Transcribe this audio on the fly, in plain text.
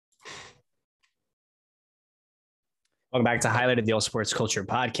Welcome back to Highlight of the All Sports Culture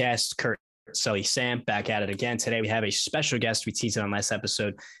Podcast. Kurt, Sully, Sam back at it again. Today we have a special guest we teased on last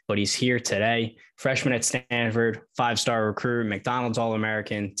episode, but he's here today. Freshman at Stanford, five-star recruit, McDonald's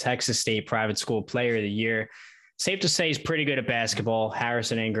All-American, Texas State Private School Player of the Year. Safe to say he's pretty good at basketball.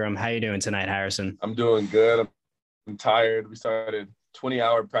 Harrison Ingram, how you doing tonight, Harrison? I'm doing good. I'm tired. We started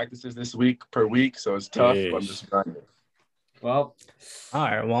 20-hour practices this week per week, so it's tough. But I'm just grinding. Well, all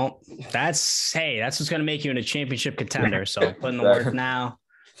right. Well, that's what's going to make you in a championship contender. So put in the work now,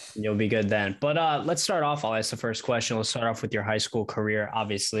 and you'll be good then. But let's start off. I'll ask the first question. Let's start off with your high school career.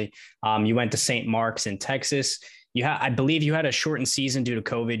 Obviously, you went to St. Mark's in Texas. I believe you had a shortened season due to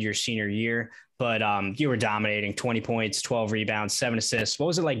COVID your senior year, but you were dominating 20 points, 12 rebounds, 7 assists. What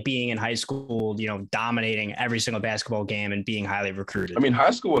was it like being in high school, dominating every single basketball game and being highly recruited? I mean, high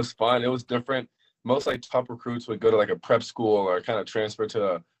school was fun. It was different. Most top recruits would go to a prep school or kind of transfer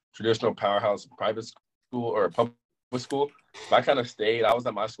to a traditional powerhouse private school or a public school. So I kind of stayed. I was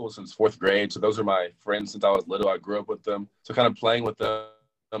at my school since 4th grade. So those are my friends since I was little. I grew up with them. So kind of playing with them,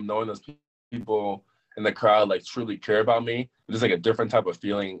 knowing those people in the crowd truly care about me. It's a different type of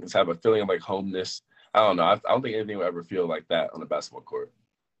feeling. It's have a feeling of homeness. I don't know. I don't think anything will ever feel like that on a basketball court.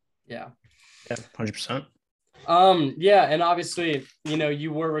 Yeah, 100%. Yeah, and obviously,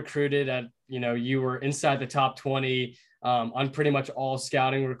 you were recruited at, you were inside the top 20 on pretty much all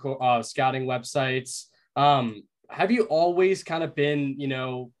scouting websites. Have you always kind of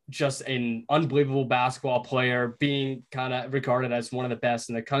been, just an unbelievable basketball player, being kind of regarded as one of the best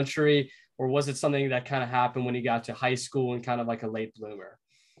in the country, or was it something that kind of happened when you got to high school and kind of like a late bloomer?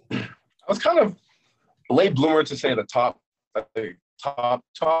 I was kind of a late bloomer to say the top. I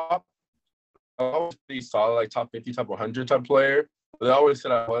was pretty solid, top 50, top 100 type player. But they always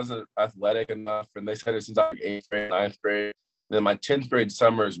said I wasn't athletic enough, and they said it since I was 8th grade, 9th grade. And then my 10th grade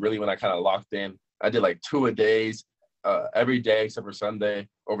summer is really when I kind of locked in. I did 2-a-days every day except for Sunday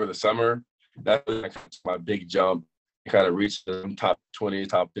over the summer. That was my big jump. I kind of reached the top 20,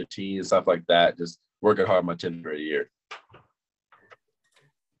 top 15, and stuff like that. Just working hard my 10th grade year.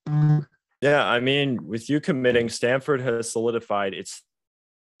 Yeah, I mean, with you committing, Stanford has solidified its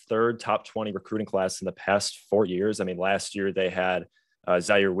third top 20 recruiting class in the past 4 years. I mean, last year they had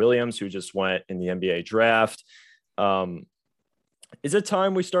Zaire Williams, who just went in the NBA draft. Is it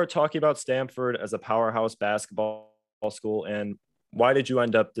time we start talking about Stanford as a powerhouse basketball school? And why did you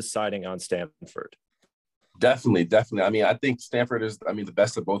end up deciding on Stanford? Definitely. I mean, I think Stanford is, the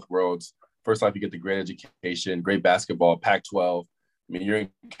best of both worlds. First off, you get the great education, great basketball, Pac-12. I mean, you're in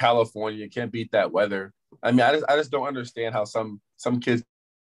California, you can't beat that weather. I mean, I just don't understand how some kids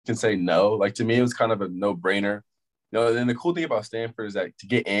can say no. To me, it was kind of a no-brainer. And the cool thing about Stanford is that to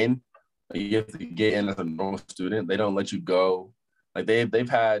get in, you have to get in as a normal student. They don't let you go. They've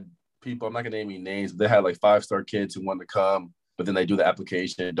had people, I'm not gonna name any names, but they had 5-star kids who want to come, but then they do the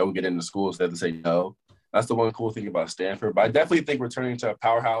application, don't get into school, so they have to say no. That's the one cool thing about Stanford. But I definitely think we're turning into a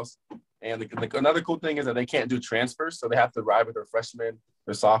powerhouse. And another cool thing is that they can't do transfers, so they have to ride with their freshmen,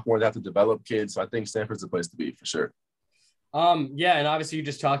 their sophomore. They have to develop kids. So I think Stanford's the place to be for sure. Yeah, and obviously you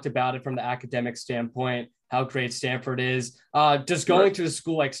just talked about it from the academic standpoint, how great Stanford is. Does going to a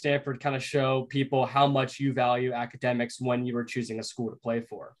school like Stanford kind of show people how much you value academics when you were choosing a school to play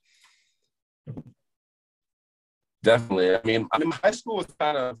for? Definitely. I mean, high school was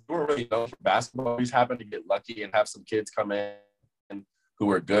we weren't really known for basketball. We just happened to get lucky and have some kids come in who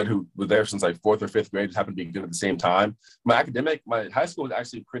were good, who were there since 4th or 5th grade, just happened to be good at the same time. My high school was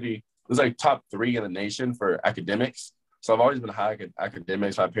actually it was top 3 in the nation for academics. So I've always been high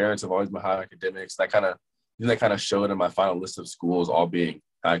academics. My parents have always been high academics. That kind of showed in my final list of schools all being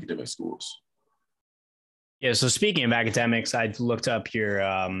high academic schools. Yeah. So speaking of academics, I looked up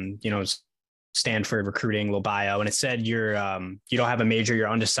your, Stanford recruiting little bio, and it said you don't have a major, you're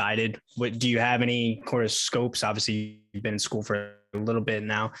undecided. Do you have any sort of scopes? Obviously, you've been in school for a little bit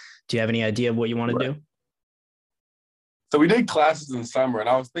now. Do you have any idea of what you want to do? So we did classes in summer, and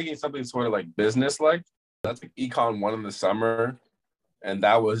I was thinking something sort of business-like. That's Econ 1 in the summer, and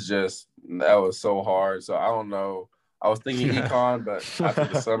that was so hard. So I don't know. I was thinking Econ, but after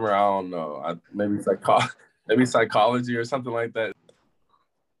the summer, I don't know. Maybe psychology or something like that.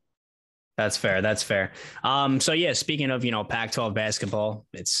 That's fair. So yeah, speaking of, Pac-12 basketball,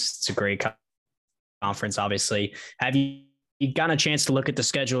 it's a great conference, obviously. Have you gotten a chance to look at the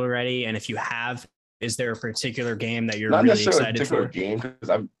schedule already? And if you have, is there a particular game that you're really excited for? Not necessarily a particular game,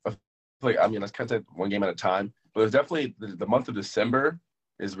 because let's cut it one game at a time. But it's definitely the month of December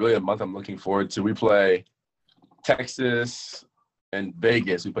is really a month I'm looking forward to. We play Texas and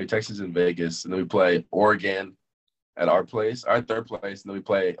Vegas. We play Texas and Vegas, and then we play Oregon at our third place, and then we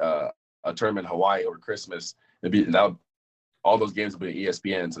play a tournament in Hawaii over Christmas. All those games will be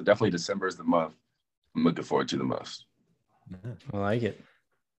ESPN. So definitely December is the month I'm looking forward to the most. I like it.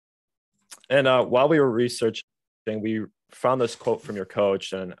 And while we were researching, we found this quote from your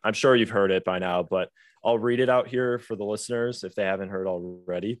coach, and I'm sure you've heard it by now, but I'll read it out here for the listeners if they haven't heard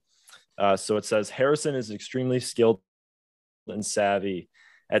already. So it says, Harrison is extremely skilled and savvy.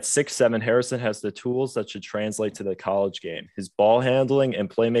 At 6'7", Harrison has the tools that should translate to the college game. His ball handling and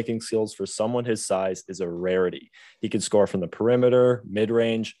playmaking skills for someone his size is a rarity. He can score from the perimeter,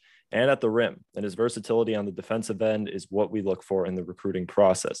 mid-range, and at the rim, and his versatility on the defensive end is what we look for in the recruiting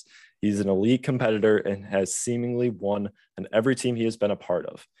process. He's an elite competitor and has seemingly won on every team he has been a part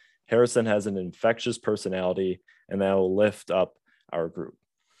of. Harrison has an infectious personality, and that will lift up our group.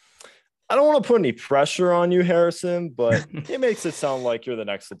 I don't want to put any pressure on you, Harrison, but it makes it sound like you're the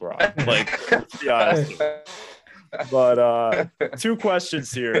next LeBron. Like, let's be honest. But 2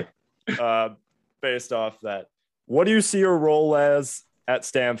 questions here based off that. What do you see your role as at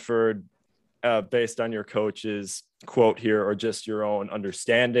Stanford based on your coach's quote here or just your own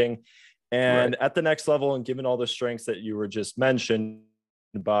understanding? And at the next level, and given all the strengths that you were just mentioned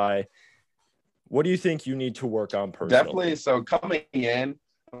by, what do you think you need to work on personally? Definitely. So coming in,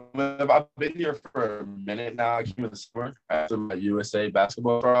 I've been here for a minute now. I came in the summer after my USA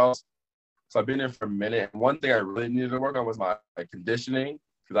basketball trials. So I've been here for a minute. And one thing I really needed to work on was my conditioning,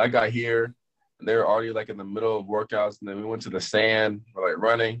 because I got here and they were already like in the middle of workouts, and then we went to the sand, we're like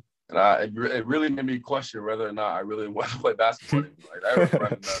running. And it really made me question whether or not I really want to play basketball anymore. Like I was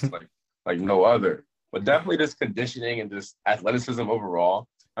running nuts like no other. But definitely just conditioning and just athleticism overall.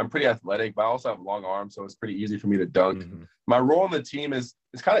 I'm pretty athletic, but I also have long arms, so it's pretty easy for me to dunk. Mm-hmm. My role on the team is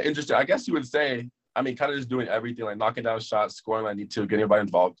kind of interesting. I guess you would say, I mean, kind of just doing everything, like knocking down shots, scoring when I need to, getting everybody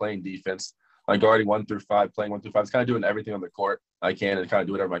involved, playing defense, like guarding 1 through 5, playing 1 through 5. It's kind of doing everything on the court I can and kind of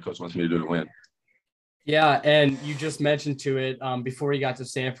do whatever my coach wants me to do to win. Yeah, and you just mentioned to it before you got to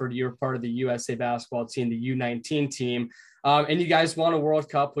Stanford, you were part of the USA basketball team, the U19 team, and you guys won a World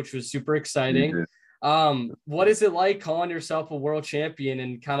Cup, which was super exciting. Mm-hmm. What is it like calling yourself a world champion,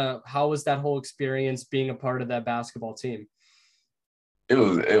 and kind of how was that whole experience being a part of that basketball team? It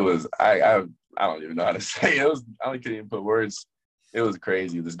was, I don't even know how to say it. I can't even put words. It was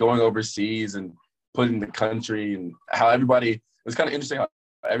crazy. Just going overseas and putting the country, and how everybody, it was kind of interesting how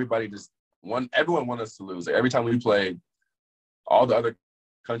everybody everyone wanted us to lose. Like every time we played, all the other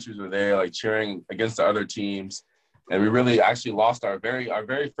countries were there, like cheering against the other teams. And we really actually lost our very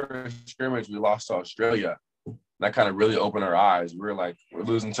first scrimmage. We lost to Australia. And that kind of really opened our eyes. We were like, we're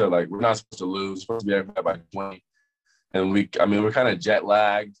losing to, like, we're not supposed to lose. We're supposed to be everybody by 20. And we're kind of jet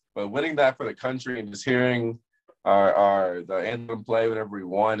lagged. But winning that for the country and just hearing the anthem play whenever we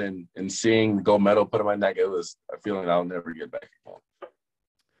won and seeing the gold medal put on my neck, it was a feeling I'll never get back home.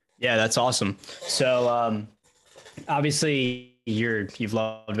 Yeah, that's awesome. So obviously you've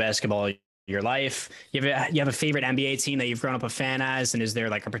loved basketball your life. You have a favorite NBA team that you've grown up a fan as, and is there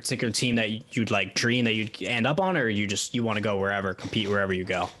like a particular team that you'd like dream that you'd end up on, or you want to go wherever, compete wherever you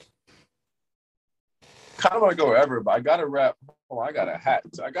go? Kind of want to go wherever, but I gotta rep. Oh, I got a hat.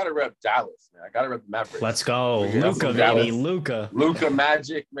 So I gotta rep Dallas, man. I gotta rep Mavericks. Let's go, Luka, baby, Luka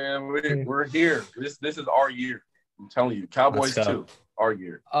Magic, man. We're here. This is our year. I'm telling you, Cowboys too. Our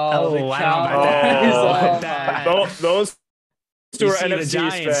year. Oh, those two are NFC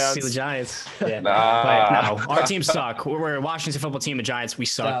fans. See the Giants. Yeah. But no, our team suck. We're a Washington football team. The Giants, we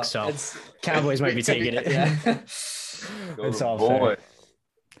suck. So Cowboys might be taking it. Yeah. It's all fair.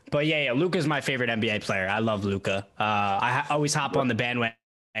 But yeah, Luka's my favorite NBA player. I love Luka. I always hop on the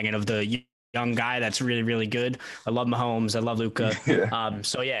bandwagon of the young guy that's really, really good. I love Mahomes. I love Luka. Yeah.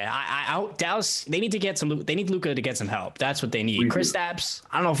 So yeah, Dallas, they need Luka to get some help. That's what they need. Kristaps,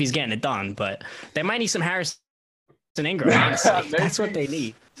 I don't know if he's getting it done, but they might need some Harrison Ingram. Honestly, that's what they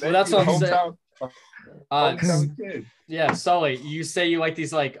need. Well, that's what I'm saying. Yeah, Sully, you say you like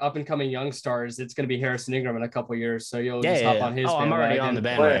these like up and coming young stars. It's going to be Harrison Ingram in a couple of years, so you'll just hop on his. Oh, I'm already on the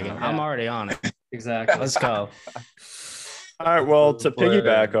bandwagon. Yeah. I'm already on it. Exactly. Let's go. All right. Well, to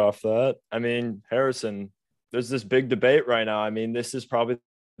piggyback off that, I mean, Harrison, there's this big debate right now. I mean, this is probably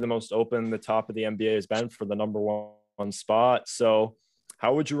the most open the top of the NBA has been for the number one spot. So,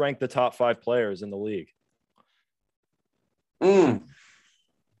 how would you rank the top 5 players in the league? Putting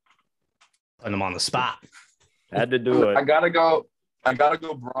them on the spot. Had to do it. I gotta go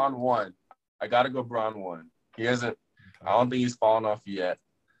Bron 1. He hasn't. I don't think he's fallen off yet.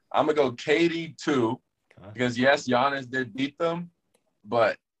 I'm gonna go KD 2 because yes, Giannis did beat them,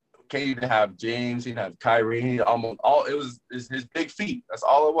 but KD didn't have James. He didn't have Kyrie. It was his big feet. That's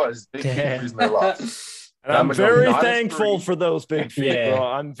all it was. His big feet. Reason they lost. And I'm very Giannis thankful 3. for those big feet, Yeah. bro.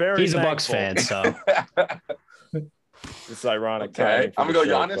 I'm very He's a thankful. Bucks fan, so It's ironic Okay, timing. I'm gonna go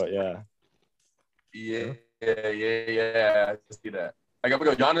joke, Giannis. but yeah. Yeah. I can see that. Like, I'm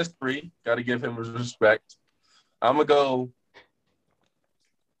gonna go Giannis 3. Got to give him respect. I'm gonna go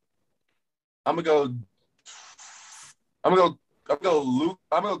Luke. I'm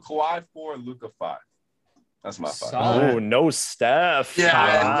gonna go Kawhi 4, Luka 5. That's my 5. Solid. Oh, no Steph. Yeah,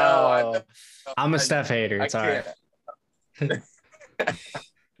 I know. I'm a Steph hater. I It's all right.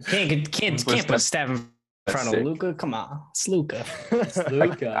 Can't put Steph in front of sick. Luca. Come on, it's Luca.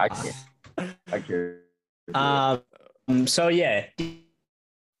 Luka. I can't. So yeah, do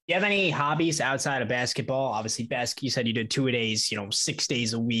you have any hobbies outside of basketball? Obviously, you said you did 2-a-days, 6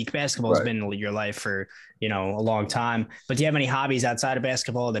 days a week. Basketball's Right. been your life for a long time. But do you have any hobbies outside of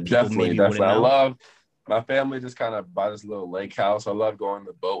basketball that people Definitely. wouldn't know? I love my family. Just kind of buy this little lake house. I love going on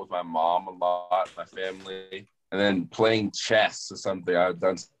the boat with my mom a lot, my family, and then playing chess or something I've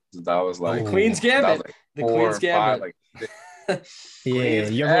done since I was like Queen's Gambit. like The 4 Queen's or 5, Gambit. like, Yeah,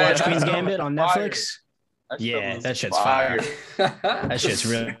 you ever watch Queen's Gambit on Fire. Netflix? That Yeah, was that shit's fire. That That shit's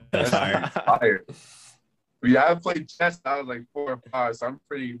really That's fire. fire. Yeah, I played chess. I was like 4 or 5, so I'm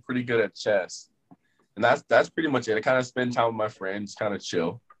pretty good at chess. And that's pretty much it. I kind of spend time with my friends, kind of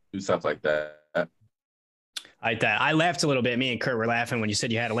chill, do stuff like that. Like that. I laughed a little bit. Me and Kurt were laughing when you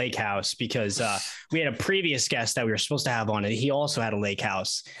said you had a lake house because we had a previous guest that we were supposed to have on it. He also had a lake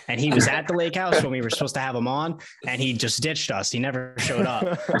house and he was at the lake house when we were supposed to have him on and he just ditched us. He never showed up.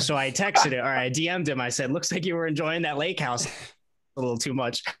 So I texted it or I DM'd him. I said, looks like you were enjoying that lake house a little too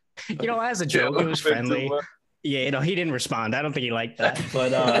much. As a joke, it was friendly. Yeah, he didn't respond. I don't think he liked that.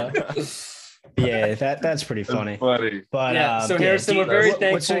 But yeah, that's pretty funny. Funny. But yeah. So Harrison, we're very what's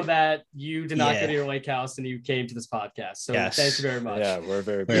thankful your- that you did not Yeah. go to your lake house and you came to this podcast. So Yes. thank you very much. Yeah, we're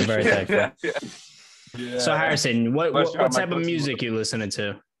very thankful. Yeah. So Harrison, what Bless you, type Mike. of Bless you. music you listening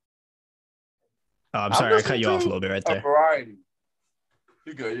to? Oh, I'm I'm sorry, I cut listening you off a to little bit right A there. variety.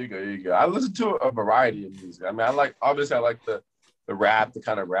 You go. I listen to a variety of music. I mean, I like the rap, the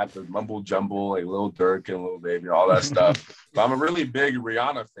kind of rap, the mumble jumble, like Lil Durk and Lil Baby, all that stuff. But I'm a really big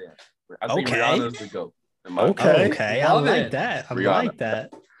Rihanna fan. I think Okay. Rihanna's the GOAT. Okay. Okay, I Love like it. that. I Rihanna. like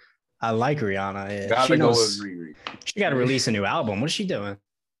that. I like Rihanna. Yeah. Gotta She go with knows. Riri. She got to release a new album. What is she doing?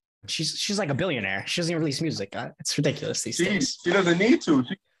 She's like a billionaire. She doesn't even release music. It's ridiculous these days. She doesn't need to.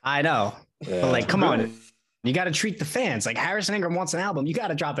 I know, Yeah. but like, come Really? on. You got to treat the fans. Like Harrison Ingram wants an album. You got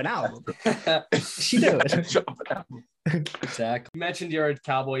to drop an album. She do it. Exactly. You mentioned you're a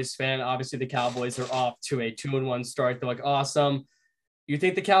Cowboys fan. Obviously, the Cowboys are off to a 2-1 start. They look awesome. You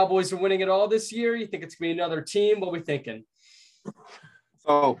think the Cowboys are winning it all this year? You think it's gonna be another team? What are we thinking?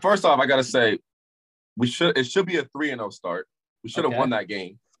 So first off, I gotta say, it should be a 3-0 start. We should have Okay. won that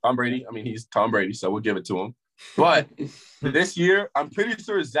game. Tom Brady, I mean, he's Tom Brady, so we'll give it to him. But this year, I'm pretty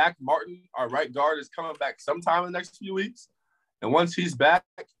sure Zach Martin, our right guard, is coming back sometime in the next few weeks. And once he's back,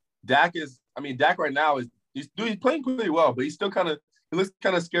 Dak right now he's playing pretty well, but he looks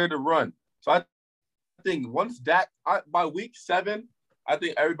kind of scared to run. So I think once Dak, by week 7, I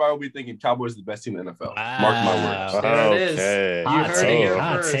think everybody will be thinking Cowboys is the best team in the NFL. Mark my words. There it is. Okay. You Hot heard it take. here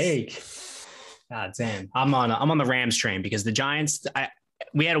Hot first. take. God damn. I'm on the Rams train because the Giants.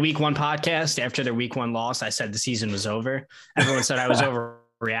 We had a week 1 podcast after their week 1 loss. I said the season was over. Everyone said I was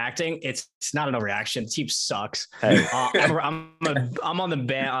overreacting. It's not an overreaction. The team sucks. Hey. I'm on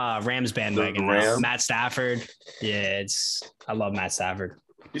the Rams bandwagon. The now. Rams? Matt Stafford. Yeah, I love Matt Stafford.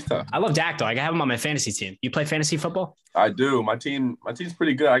 He's tough. I love Dak though. I have him on my fantasy team. You play fantasy football? I do. My team's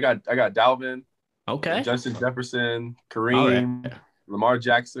pretty good. I got Dalvin, Okay. Justin Jefferson, All Kareem, right. Lamar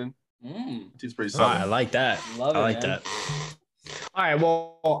Jackson. Mm, Team's pretty All right, I solid. like that. love it, I like man. that. All right.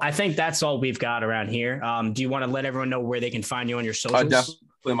 Well, I think that's all we've got around here. Do you want to let everyone know where they can find you on your socials?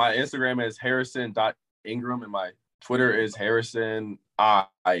 Definitely. My Instagram is harrison.ingram and my Twitter is Harrison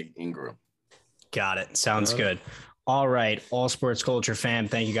Ingram. Got it. Sounds good. All right. All Sports Culture fam.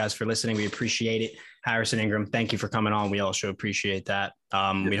 Thank you guys for listening. We appreciate it. Harrison Ingram, thank you for coming on. We also apprate that.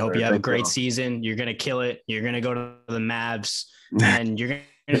 We hope you have a great season. You're going to kill it. You're going to go to the Mavs and you're going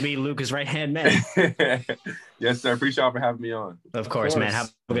to be Luca's right-hand man. Yes, sir. Appreciate y'all for having me on. Of course, man.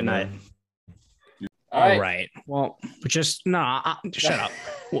 Have a good night. All right. Well, shut up.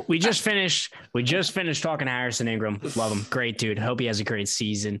 We just finished talking to Harrison Ingram. Love him. Great dude. Hope he has a great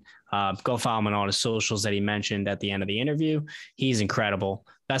season. Go follow him on all the socials that he mentioned at the end of the interview. He's incredible.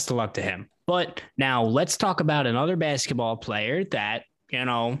 Best of luck to him. But now let's talk about another basketball player that,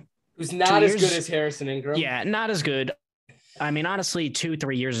 who's not as good as Harrison Ingram. Yeah, not as good. I mean, honestly,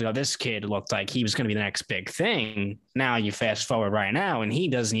 2-3 years ago, this kid looked like he was going to be the next big thing. Now you fast forward right now, and he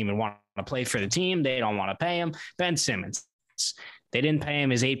doesn't even want to to play for the team. They don't want to pay him. Ben Simmons. They didn't pay him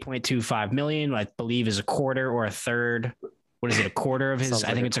his $8.25 million, I believe is a quarter or a third. What is it? A quarter of his?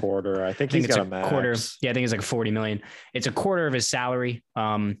 I think it's a quarter. I think he's got a max. Quarter. Yeah, I think it's like 40 million. It's a quarter of his salary.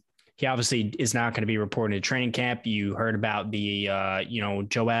 He obviously is not going to be reporting to training camp. You heard about the,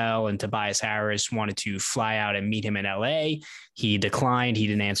 Joel and Tobias Harris wanted to fly out and meet him in LA. He declined. He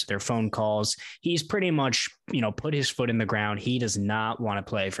didn't answer their phone calls. He's pretty much, put his foot in the ground. He does not want to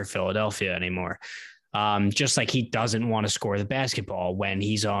play for Philadelphia anymore. Just like he doesn't want to score the basketball when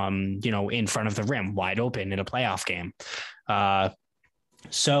he's, in front of the rim, wide open in a playoff game.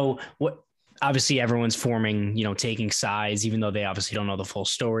 So what? Obviously, everyone's forming, taking sides, even though they obviously don't know the full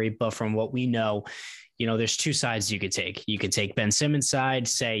story. But from what we know, there's two sides you could take. You could take Ben Simmons' side,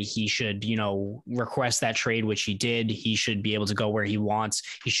 say he should, request that trade, which he did. He should be able to go where he wants.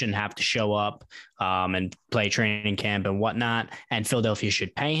 He shouldn't have to show up and play training camp and whatnot. And Philadelphia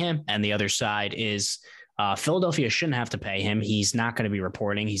should pay him. And the other side is Philadelphia shouldn't have to pay him. He's not going to be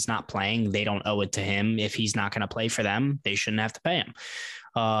reporting. He's not playing. They don't owe it to him. If he's not going to play for them, they shouldn't have to pay him.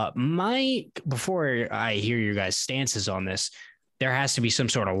 Before I hear your guys' stances on this, there has to be some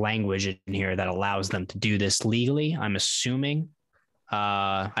sort of language in here that allows them to do this legally. I'm assuming.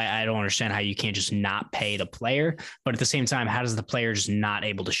 I don't understand how you can't just not pay the player, but at the same time, how does the player just not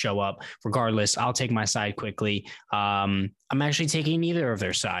able to show up? Regardless, I'll take my side quickly. I'm actually taking neither of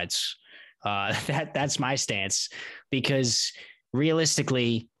their sides. That's my stance, because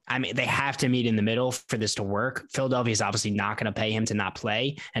realistically, I mean, they have to meet in the middle for this to work. Philadelphia is obviously not going to pay him to not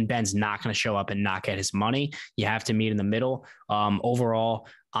play, and Ben's not going to show up and not get his money. You have to meet in the middle. Overall,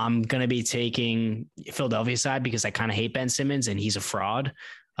 I'm going to be taking Philadelphia's side because I kind of hate Ben Simmons and he's a fraud.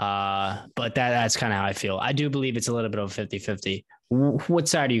 But that's kind of how I feel. I do believe it's a little bit of 50-50. What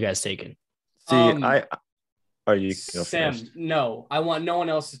side are you guys taking? See, are you Sam? First? No, I want no one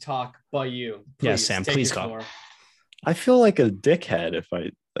else to talk but you. Please, yes, Sam, please go. I feel like a dickhead if I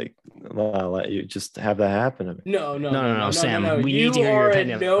let you just have that happen to me. No, Sam. No. We need to hear your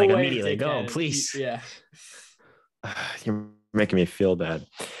opinion immediately. Go, please. Yeah. You're making me feel bad.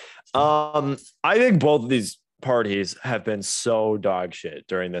 I think both of these parties have been so dog shit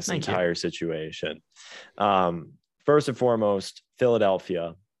during this entire situation. First and foremost,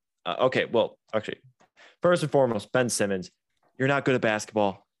 Philadelphia. First and foremost, Ben Simmons. You're not good at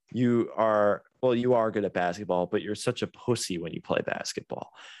basketball. You are good at basketball, but you're such a pussy when you play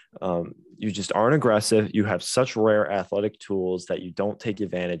basketball. You just aren't aggressive. You have such rare athletic tools that you don't take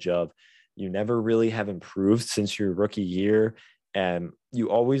advantage of. You never really have improved since your rookie year. And you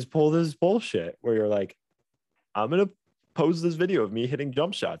always pull this bullshit where you're like, I'm going to post this video of me hitting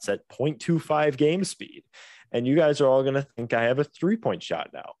jump shots at 0.25 game speed. And you guys are all going to think I have a 3-point shot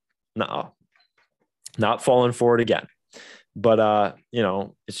now. No, not falling for it again. But,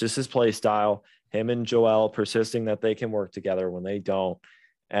 it's just his play style, him and Joel persisting that they can work together when they don't,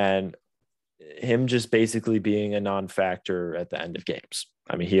 and him just basically being a non-factor at the end of games.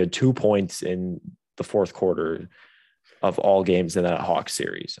 I mean, he had 2 points in the fourth quarter of all games in that Hawks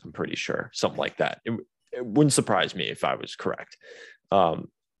series. I'm pretty sure, something like that. It wouldn't surprise me if I was correct.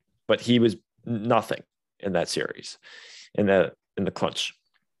 But he was nothing in that series, in the clutch.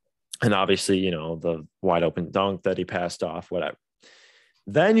 And obviously, the wide open dunk that he passed off, whatever.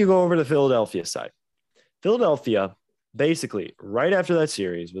 Then you go over to Philadelphia side. Philadelphia, basically, right after that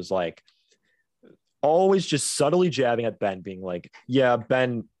series was like always just subtly jabbing at Ben, being like, yeah,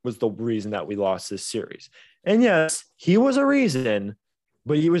 Ben was the reason that we lost this series. And yes, he was a reason,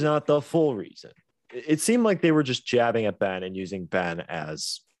 but he was not the full reason. It seemed like they were just jabbing at Ben and using Ben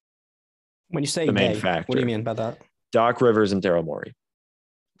as when you say the main factor. What do you mean by that? Doc Rivers and Daryl Morey.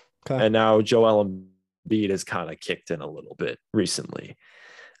 Okay. And now Joel Embiid has kind of kicked in a little bit recently.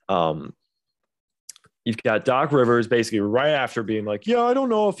 You've got Doc Rivers basically right after being like, yeah, I don't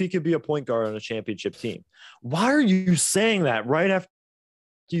know if he could be a point guard on a championship team. Why are you saying that right after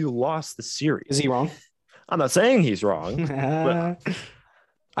you lost the series? Is he wrong? I'm not saying he's wrong. But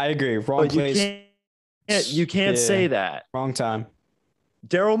I agree. Wrong place. You can't say that. Wrong time.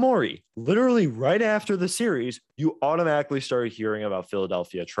 Daryl Morey, literally right after the series, you automatically started hearing about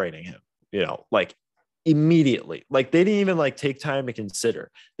Philadelphia trading him, immediately. Like they didn't even take time to consider.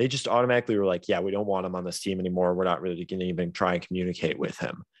 They just automatically were like, yeah, we don't want him on this team anymore. We're not really going to even try and communicate with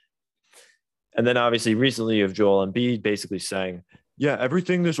him. And then obviously recently you have Joel Embiid basically saying, yeah,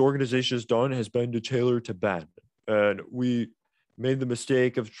 everything this organization has done has been to tailor to Ben. And we made the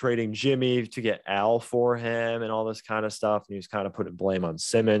mistake of trading Jimmy to get Al for him and all this kind of stuff. And he was kind of putting blame on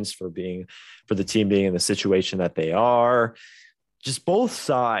Simmons for the team being in the situation that they are. Just both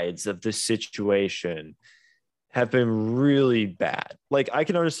sides of this situation have been really bad. Like, I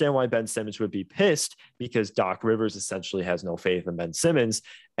can understand why Ben Simmons would be pissed because Doc Rivers essentially has no faith in Ben Simmons,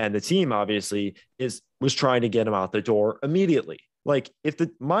 and the team obviously was trying to get him out the door immediately. Like, if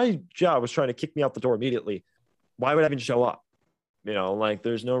my job was trying to kick me out the door immediately, why would I even show up? Like,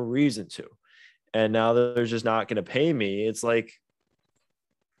 there's no reason to. And now that they're just not going to pay me, it's like,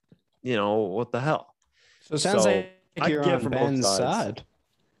 what the hell? So it sounds like you're on Ben's side.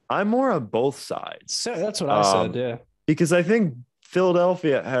 I'm more on both sides. So that's what I said, yeah. Because I think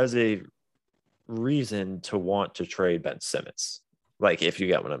Philadelphia has a reason to want to trade Ben Simmons, like, if you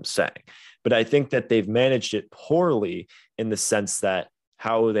get what I'm saying. But I think that they've managed it poorly in the sense that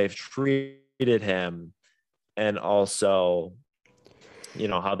how they've treated him, and also,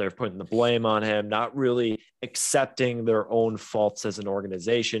 how they're putting the blame on him, not really accepting their own faults as an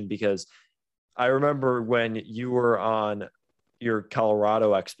organization. Because I remember when you were on your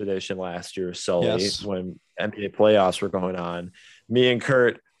Colorado expedition last year, Sully, yes, when NBA playoffs were going on, me and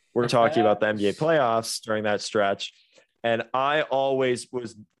Kurt were talking about the NBA playoffs during that stretch. And I always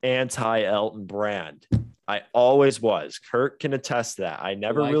was anti Elton Brand. I always was. Kurt can attest to that. I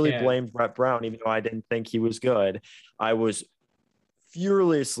never really blamed Brett Brown, even though I didn't think he was good. I was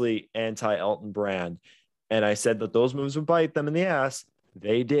furiously anti Elton Brand. And I said that those moves would bite them in the ass.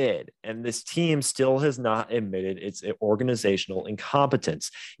 They did. And this team still has not admitted its organizational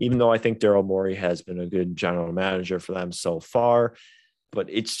incompetence, even though I think Daryl Morey has been a good general manager for them so far. But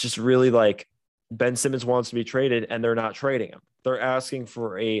it's just really like Ben Simmons wants to be traded and they're not trading him. They're asking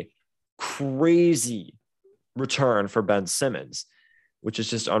for a crazy return for Ben Simmons, which is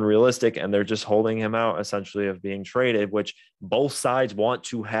just unrealistic. And they're just holding him out essentially of being traded, which both sides want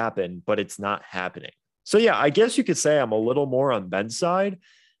to happen, but it's not happening. So, yeah, I guess you could say I'm a little more on Ben's side,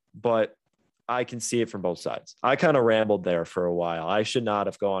 but I can see it from both sides. I kind of rambled there for a while. I should not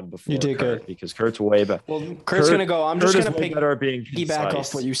have gone before. You did Kurt, good. Because Kurt's way better. Well, Kurt's going to go. I'm just going to piggyback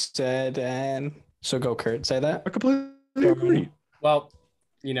off what you said. And so go, Kurt. Say that. I completely agree. Well,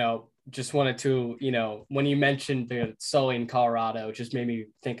 just wanted to, when you mentioned the Sully in Colorado, it just made me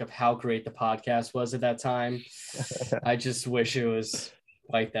think of how great the podcast was at that time. I just wish it was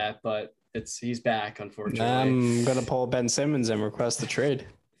like that, but he's back, unfortunately. I'm gonna pull Ben Simmons and request the trade.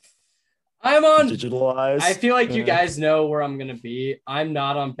 I'm on digitalized. I feel like you guys know where I'm gonna be. I'm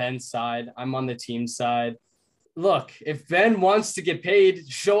not on Ben's side. I'm on the team side. Look, if Ben wants to get paid,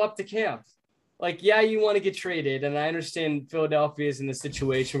 show up to camp. Like, yeah, you want to get traded, and I understand Philadelphia is in a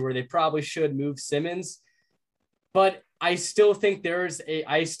situation where they probably should move Simmons, but I still think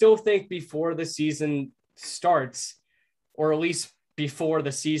before the season starts, or at least before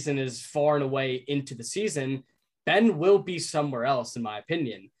the season is far and away into the season, Ben will be somewhere else, in my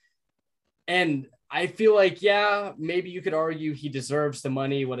opinion. And I feel like, yeah, maybe you could argue he deserves the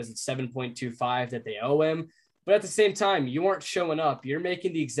money. What is it, 7.25 that they owe him? But at the same time, you aren't showing up. You're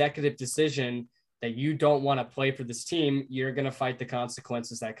making the executive decision that you don't want to play for this team. You're going to fight the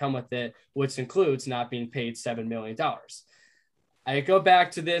consequences that come with it, which includes not being paid $7 million. I go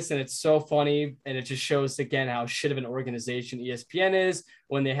back to this, and it's so funny, and it just shows again how shit of an organization ESPN is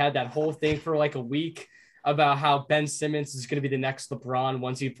when they had that whole thing for like a week about how Ben Simmons is going to be the next LeBron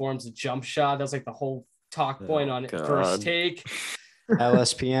once he forms a jump shot. That was like the whole talk point on First Take.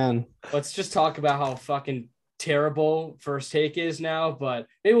 LSPN. Let's just talk about how fucking terrible First Take is now, but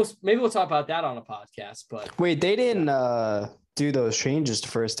maybe we'll talk about that on a podcast. But wait, they didn't do those changes to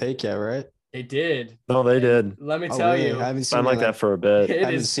First Take yet, right? They did. No, they did. Let me tell you. I haven't seen like that for a bit. It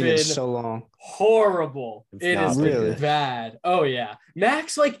I haven't seen it so long. Horrible. It is really bad. Oh yeah.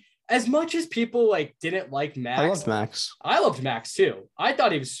 Max, like, as much as people like didn't like Max. I loved Max. I loved Max too. I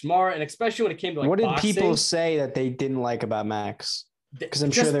thought he was smart, and especially when it came to like what did boxing, people say that they didn't like about Max? Because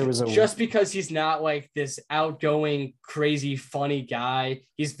I'm sure there was just because he's not like this outgoing, crazy, funny guy.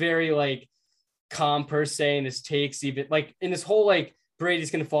 He's very like calm per se in his takes, even like in this whole like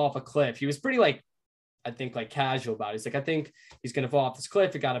Brady's gonna fall off a cliff. He was pretty like, I think, like casual about it. He's like, I think he's gonna fall off this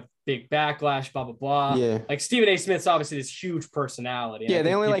cliff. It got a big backlash, blah blah blah. Yeah. Like Stephen A. Smith's obviously this huge personality. Yeah,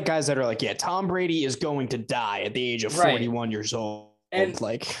 they only like guys that are like, yeah, Tom Brady is going to die at the age of 41 years old. And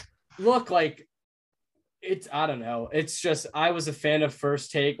like, look, like it's, I don't know. It's just, I was a fan of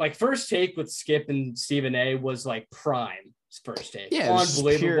First Take. Like First Take with Skip and Stephen A. was like prime First Take. Yeah,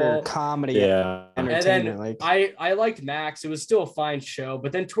 unbelievable pure comedy. Yeah, and then like I liked Max. It was still a fine show,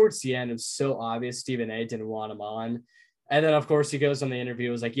 but then towards the end, it was so obvious Stephen A. didn't want him on. And then of course he goes on the interview.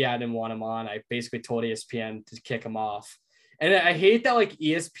 It was like, yeah, I didn't want him on. I basically told ESPN to kick him off. And I hate that like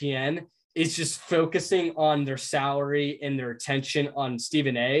ESPN is just focusing on their salary and their attention on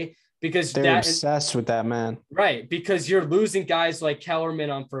Stephen A. because they're obsessed with that man. Right. Because you're losing guys like Kellerman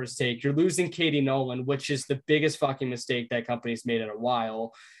on First Take. You're losing Katie Nolan, which is the biggest fucking mistake that company's made in a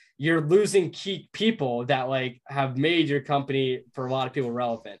while. You're losing key people that like have made your company for a lot of people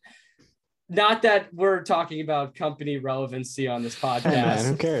relevant. Not that we're talking about company relevancy on this podcast. Hey man,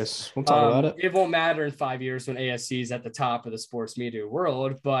 who cares? We'll talk about it. It won't matter in 5 years when ASC is at the top of the sports media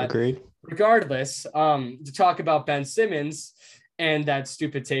world. But agreed. Regardless, to talk about Ben Simmons and that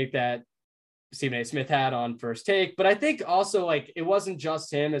stupid take that Stephen A. Smith had on First Take. But I think also like it wasn't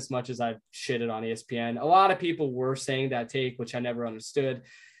just him as much as I've shitted on ESPN. A lot of people were saying that take, which I never understood.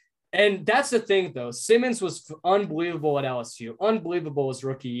 And that's the thing, though. Simmons was unbelievable at LSU, unbelievable his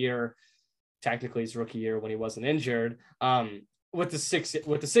rookie year. Technically his rookie year when he wasn't injured, with the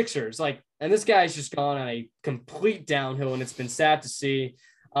Sixers. Like, and this guy's just gone on a complete downhill, and it's been sad to see.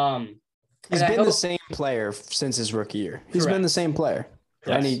 He's been the same player since his rookie year. He's been the same player.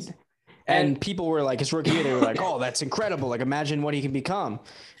 Yes. And people were like, his rookie year, they were like, oh, that's incredible. Like, imagine what he can become.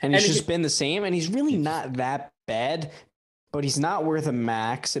 And he's just been the same. And he's really not that bad, but he's not worth a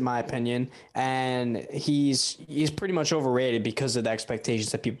max, in my opinion. And he's pretty much overrated because of the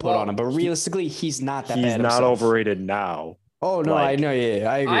expectations that people put on him. But realistically, he's not that bad. He's not overrated now. Oh, no, I know.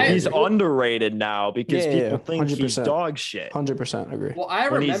 Yeah, I agree. He's underrated now because people think 100%. he's dog shit. 100% agree. Well, I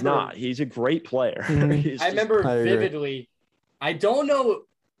remember. When he's not. He's a great player. I remember vividly. I don't know.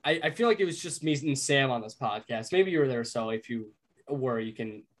 I feel like it was just me and Sam on this podcast. Maybe you were there, so if you were, you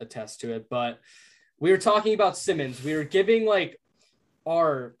can attest to it. But we were talking about Simmons. We were giving like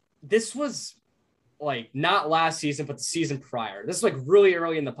this was like not last season, but the season prior. This is like really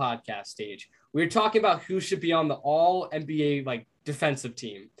early in the podcast stage. We were talking about who should be on the all NBA like defensive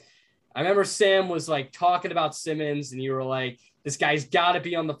team. I remember Sam was like talking about Simmons and you were like, this guy's got to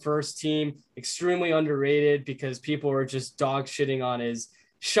be on the first team, extremely underrated because people were just dog shitting on his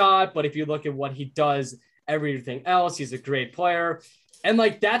shot. But if you look at what he does, everything else, he's a great player. And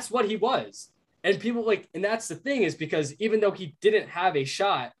like, that's what he was. And people like, and that's the thing is because even though he didn't have a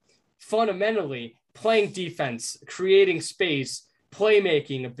shot, fundamentally playing defense, creating space,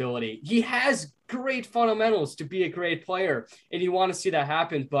 playmaking ability, he has great fundamentals to be a great player. And you want to see that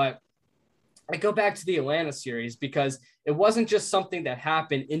happen. But I go back to the Atlanta series because it wasn't just something that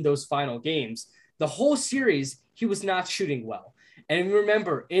happened in those final games. The whole series, he was not shooting well. And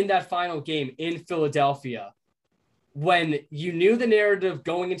remember in that final game in Philadelphia, when you knew the narrative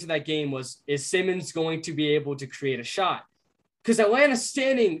going into that game was, is Simmons going to be able to create a shot? Because Atlanta's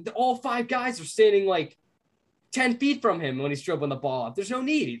standing, all five guys are standing like 10 feet from him when he's dribbling the ball up. There's no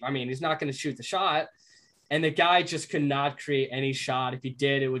need. I mean, he's not going to shoot the shot. And the guy just could not create any shot. If he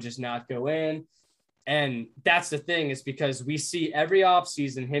did, it would just not go in. And that's the thing is because we see every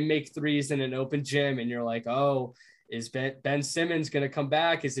offseason him make threes in an open gym. And you're like, oh, is Ben Simmons going to come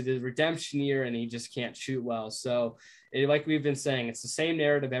back? Is it his redemption year? And he just can't shoot well. So like we've been saying, it's the same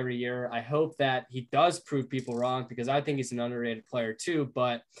narrative every year. I hope that he does prove people wrong because I think he's an underrated player too.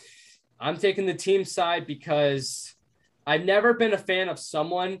 But I'm taking the team side because I've never been a fan of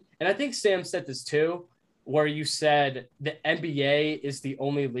someone. And I think Sam said this too, where you said the NBA is the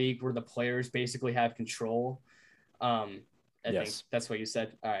only league where the players basically have control. I think that's what you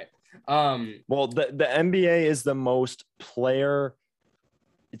said. All right. Well, the NBA is the most player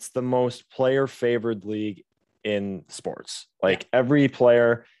favored league in sports. Like every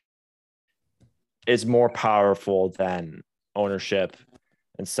player is more powerful than ownership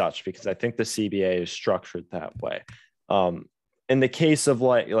and such, because I think the CBA is structured that way. In the case of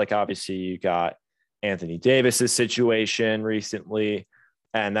like obviously you got Anthony Davis's situation recently,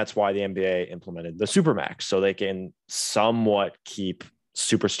 and that's why the NBA implemented the Supermax, so they can somewhat keep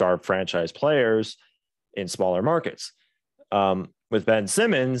superstar franchise players in smaller markets. With Ben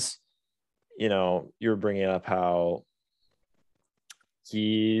Simmons, you know, you're bringing up how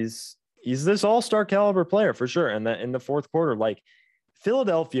he's this all-star caliber player for sure. And that in the fourth quarter, like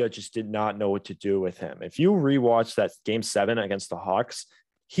Philadelphia just did not know what to do with him. If you rewatch that game 7 against the Hawks,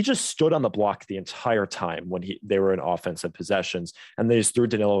 he just stood on the block the entire time when they were in offensive possessions, and they just threw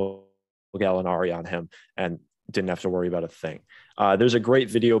Danilo Gallinari on him and didn't have to worry about a thing. There's a great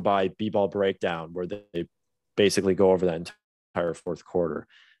video by B-Ball Breakdown where they basically go over that entire fourth quarter.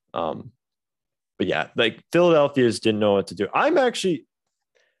 But yeah, like Philadelphia's didn't know what to do. I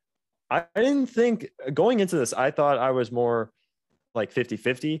didn't think going into this, I thought I was more like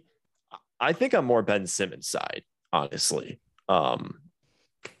 50-50. I think I'm more Ben Simmons side, honestly.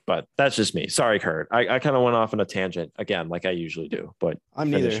 But that's just me. Sorry, Kurt. I kind of went off on a tangent again, like I usually do. But I'm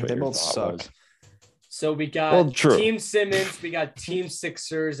neither. They both suck. So we got Team Simmons, we got Team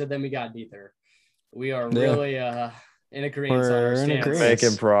Sixers, and then we got neither. We are really in agreement on our We're in stance. agreement.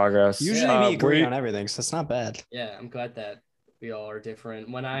 Making progress. Usually we agree on everything, so it's not bad. Yeah, I'm glad that we all are different.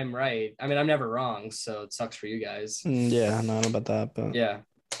 When I'm right, I mean, I'm never wrong, so it sucks for you guys. Yeah, I don't know about that, but Yeah,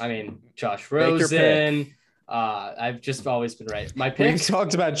 I mean, Josh Make your Rosen. I've just always been right. My we pick.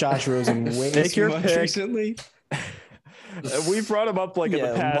 talked about Josh Rosen way Make too your much pick. recently. We brought him up like in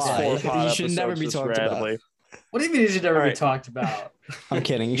the past why? 4 pod He should never episodes be just talked about. randomly. What do you mean it should never All be right. talked about? I'm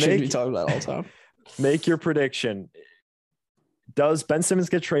kidding. You shouldn't be Make- talking about it all the time. Make your prediction. Does Ben Simmons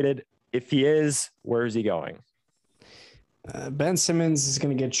get traded? If he is, where is he going? Ben Simmons is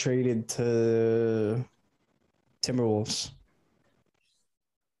going to get traded to Timberwolves.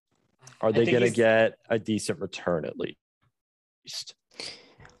 Are they think going to he's- get a decent return at least?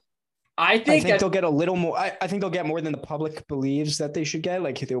 I I think, think they'll get a little more. I think they'll get more than the public believes that they should get.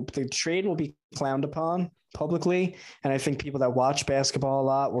 Like the trade will be clowned upon publicly, and I think people that watch basketball a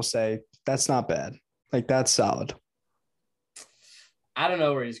lot will say that's not bad. Like that's solid. I don't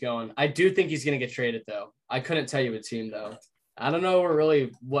know where he's going. I do think he's going to get traded, though. I couldn't tell you a team, though. I don't know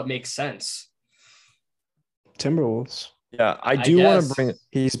really what makes sense. Timberwolves. Yeah, I I do want guess. to bring.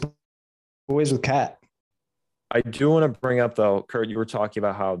 He's boys with Cat. I do want to bring up though, Kurt. You were talking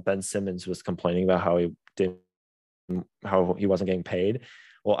about how Ben Simmons was complaining about how he wasn't getting paid.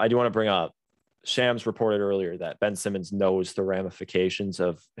 Well, I do want to bring up. Shams reported earlier that Ben Simmons knows the ramifications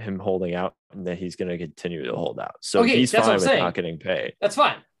of him holding out and that he's going to continue to hold out. So Okay, he's that's what fine I'm with saying. not getting paid. That's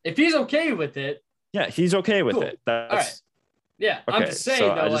fine. If he's okay with it, Yeah, he's okay with Cool. it. That's all right. Yeah, okay. I'm just saying, so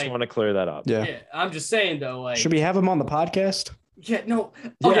though, I just like, want to clear that up. Yeah. yeah, I'm just saying, though, like, Should we have him on the podcast? yeah, no,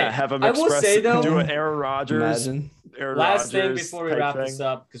 okay. Yeah, have him I will express say, though, do an Aaron Rodgers. Imagine. Aaron last thing Rodgers before we type wrap thing. this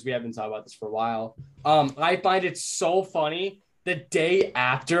up, because we have been talking about this for a while. I find it so funny. The day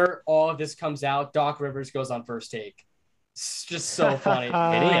after all of this comes out, Doc Rivers goes on First Take. It's just so funny.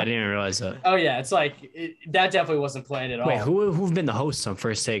 I didn't even realize that. Oh yeah, it's like that definitely wasn't planned at all. Wait, who've been the hosts on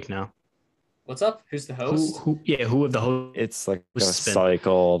First Take now? What's up? Who's the host? Who of the hosts? It's like a Who's been-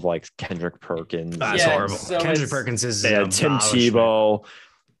 cycle of like Kendrick Perkins. That's Yeah, horrible. so Kendrick it's- Perkins is Yeah, an Tim abolishment. Tebow.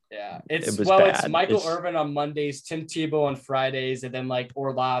 Yeah, It it's was it's bad. Michael It's- Irvin on Mondays, Tim Tebow on Fridays, and then like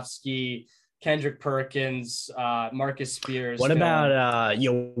Orlovsky, Kendrick Perkins, Marcus Spears. What Phil, about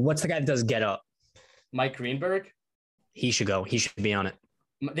what's the guy that does Get Up? Mike Greenberg? He should go. He should be on it.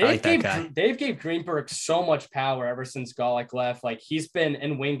 Dave gave Greenberg so much power ever since Golick left. Like he's been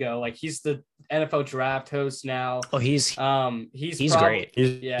in Wingo. Like he's the NFL draft host now. Oh, he's He's great.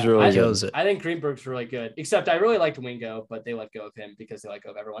 He's Yeah, really I- good. Kills it. I think Greenberg's really good. Except I really liked Wingo, but they let go of him because they let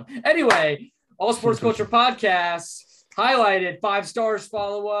go of everyone. Anyway, All Sports Culture Podcasts highlighted 5 stars.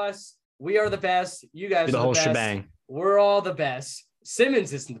 Follow us. We are the best. You guys Do the are whole the best. shebang. We're all the best.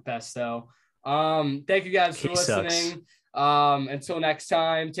 Simmons isn't the best though. Thank you guys for He sucks. listening. Until next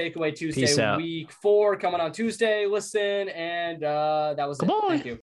time, Takeaway Peace Tuesday out. week 4 coming on Tuesday. Listen, and that was it. Goodbye. Thank you.